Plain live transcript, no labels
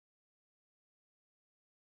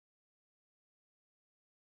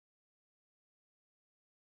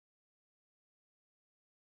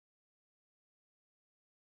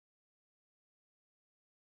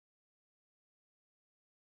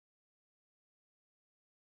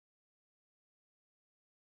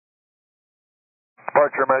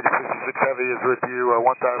departure, American 66 Heavy is with you,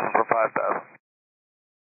 1,000 for 5,000.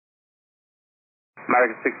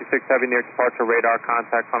 American 66 Heavy near departure radar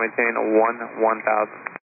contact, climb maintain 1,000.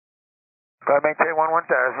 Climb maintain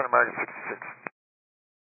 1,000, American 66.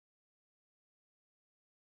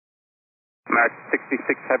 American 66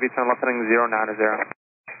 Heavy, turn left heading 090. 090,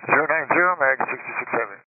 American 66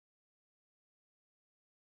 Heavy.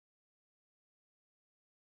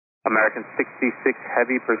 American 66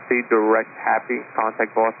 Heavy, proceed direct happy,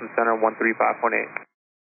 contact Boston Center 135.8.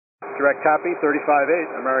 Direct copy,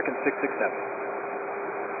 35.8, American 66 Heavy.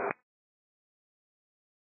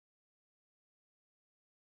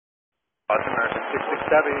 American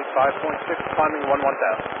 66 Heavy, 5.6, climbing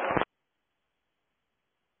 1,000.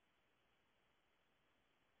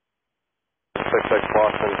 66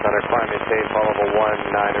 Boston Center, climb maintain, follow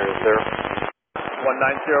 190.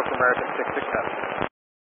 190 for American 66 Heavy.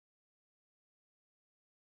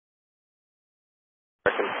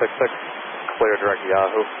 American 66, clear direct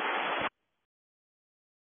Yahoo.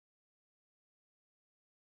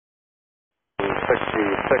 And 66,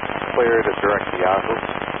 clear to direct Yahoo.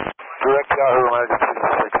 Direct Yahoo, American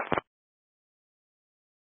 66.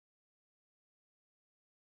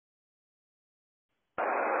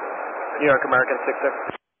 New York, American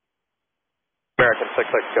 66. American 66,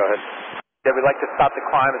 go ahead. Yeah, we'd like to stop the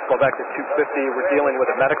climb. Let's go back to 250. We're dealing with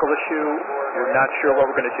a medical issue. We're not sure what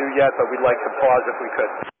we're going to do yet, but we'd like to pause if we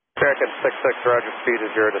could. American 66, roger, speed is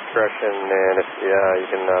your discretion, and if you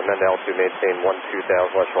can amend altitude, maintain 12,000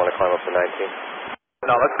 unless you want to climb up to 19.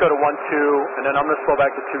 No, let's go to 12, and then I'm going to slow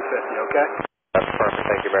back to 250, okay? That's perfect,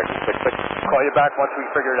 thank you, American 66. Call you back once we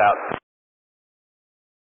figure it out.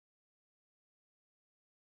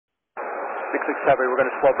 66 Heavy, we're going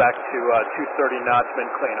to slow back to 230 knots, been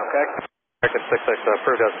clean, okay? American 66,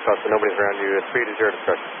 approved as discussed, so nobody's around you. Speed is your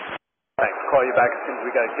discretion. Thanks. Call you back as soon as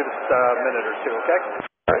we got it. Give us a minute or two, okay?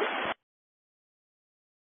 All right.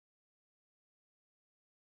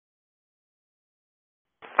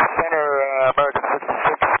 Center, American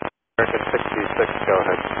 66. American 66, go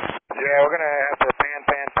ahead. Yeah, we're going to have to pan.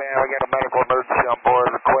 We got a medical emergency on board.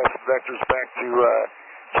 Request vectors back to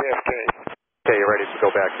JFK. Okay, you're ready to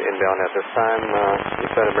go back to inbound at this time. You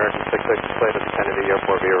said American 66 played at the Kennedy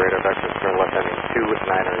Airport via radar vectors, turn left heading 290.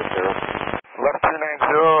 Left 290,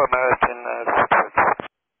 American 66.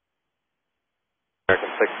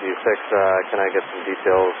 American 66, can I get some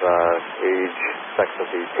details, age, sex of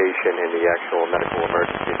the patient, and the actual medical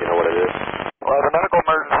emergency, if you know what it is? Well, the medical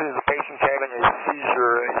emergency is the patient's having a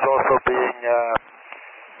seizure. He's also being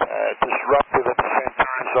disruptive at the same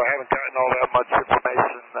time, so I haven't gotten all that much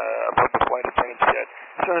information from the flight attendants yet.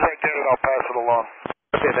 As soon as I get it, I'll pass it along.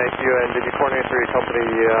 Okay, thank you. And did you coordinate through your company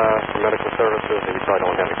for medical services? And you probably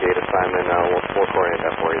don't have a gate assignment. We'll coordinate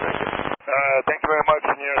that for you. Thank you. Thank you very much,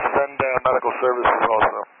 and yes, send medical services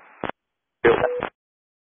also. Yep.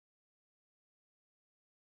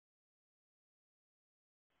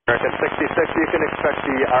 American 66, you can expect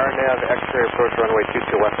the RNAV X-ray approach runway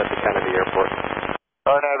 22 left at the Kennedy Airport.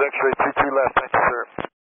 RNAV X-ray 22 left, thank you, sir.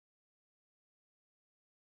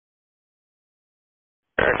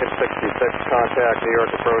 American 66, contact New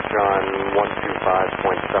York approach on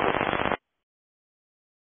 125.7.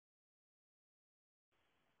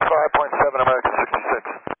 5.7, American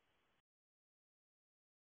 66.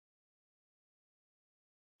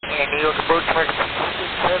 And New York approach, American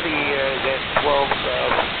 66 Heavy is at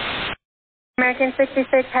 12,000. American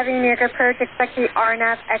 66 Heavy, New York approach, expect the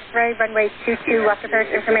RNAV X-ray, runway 22 left approach,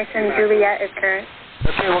 information Juliet is current.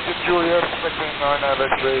 Okay, we'll get Juliet, expecting RNAV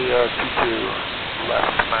X-ray 22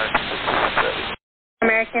 left, American 66 Heavy.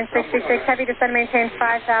 American 66 Heavy, descend maintain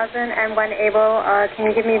 5,000 and when able, can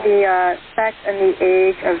you give me the sex and the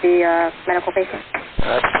age of the medical patient?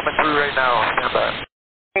 That's coming through right now, stand by.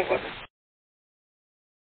 Thank you.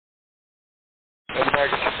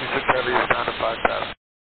 American 66 Heavy is down to 5,000.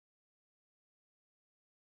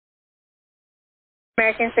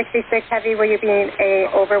 American 66 Heavy, will you be in a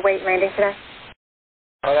overweight landing today?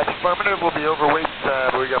 That's affirmative. We'll be overweight,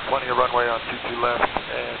 but we got plenty of runway on 22 left.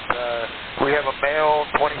 And we have a male,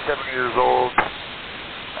 27 years old, is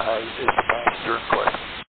the passenger in question.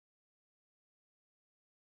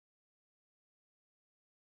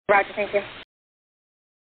 Roger, thank you.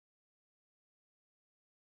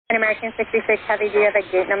 And American 66 Heavy, do you have a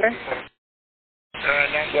gate number?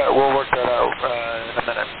 Not yet. We'll work that out in a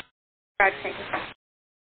minute. Roger, thank you.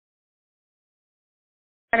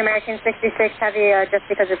 An American 66 Heavy, just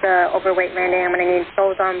because it's an overweight landing, I'm going to need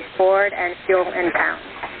souls on board and fuel in pounds.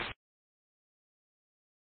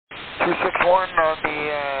 261 on the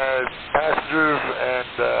passengers,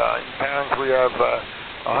 and in pounds we have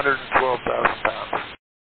 112,000 pounds.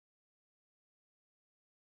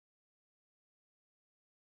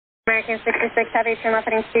 American 66 Heavy, turn left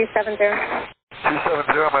heading 270.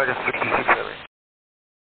 270, American 66 Heavy.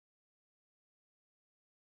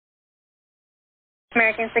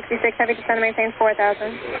 American 66 Heavy, descend and maintain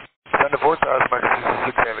 4,000. Descend to 4,000, American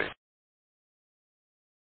 66 Heavy.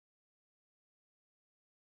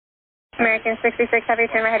 American 66 Heavy,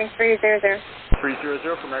 turn right heading 300.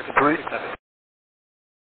 300 for American 66 Heavy.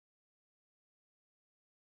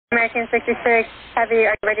 American 66 Heavy,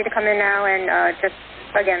 are you ready to come in now and just,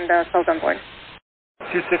 again, the souls on board?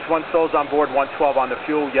 261 souls on board, 112 on the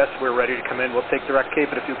fuel. Yes, we're ready to come in. We'll take direct Cape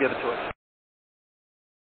if you'll give it to us.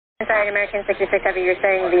 I'm sorry, American 66 Heavy, you're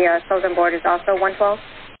saying the souls on board is also 112?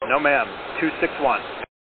 No, ma'am. 261.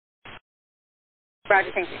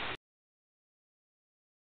 Roger, thank you.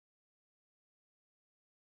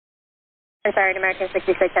 I'm sorry, American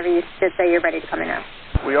 66 Heavy, you did say you're ready to come in now.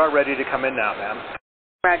 We are ready to come in now, ma'am.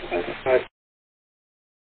 Roger, thank you.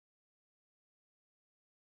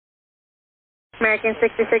 American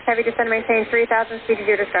 66 Heavy, descend and maintain 3,000, speed at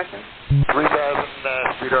your discretion. 3,000,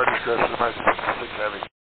 speed our discretion, American 66 Heavy.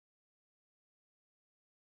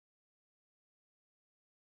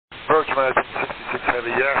 Approach American 66 Heavy,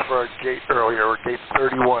 you asked for our gate earlier, we're gate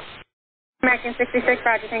 31. American 66,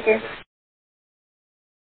 roger, thank you.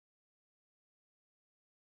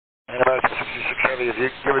 And American 66 Heavy, if you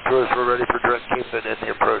give it to us, we're ready for direct Cape and in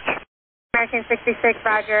the approach. American 66,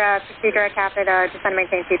 roger, proceed direct cap at descend and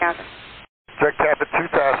maintain 2,000. Direct cap at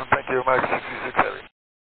 2,000, thank you, American 66 Heavy.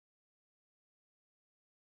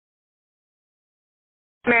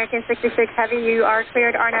 American 66 Heavy, you are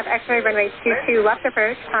cleared RNAV X-ray, runway 22 left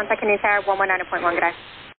approach, contact Canadian Tower 119.1, good day.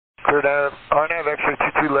 Cleared RNAV X-ray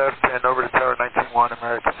 22 left and over to Tower 19-1,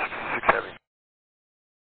 American 66 Heavy.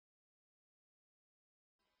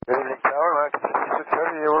 Good evening, Tower, American 66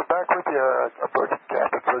 Heavy, we're back with you, approaching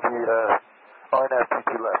captain for the RNAV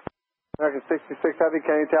 22 left. American 66 Heavy,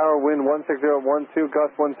 Canadian Tower, wind 16012,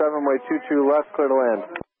 gust 17, way 22 left, clear to land.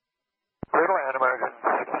 Clear to land, American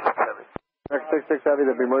 66 Heavy. American 66 Heavy,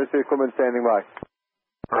 there'll be emergency equipment standing by.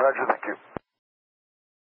 Roger, thank you.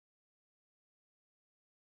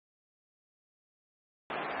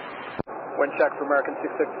 Wind check for American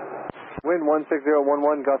 66. Wind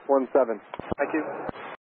 16011, gust 17. Thank you.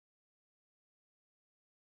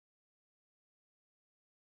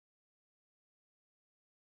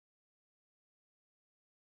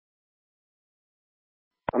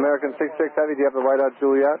 American 66 Heavy, do you have the right out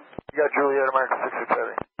Juliet? You got Juliet, American 66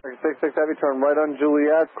 Heavy. American 66 Heavy, turn right on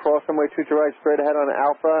Juliet, cross runway 22 right, straight ahead on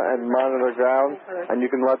Alpha, and monitor ground, and you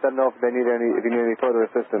can let them know if you need any further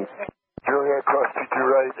assistance. Juliet, cross 22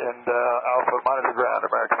 right, and Alpha, monitor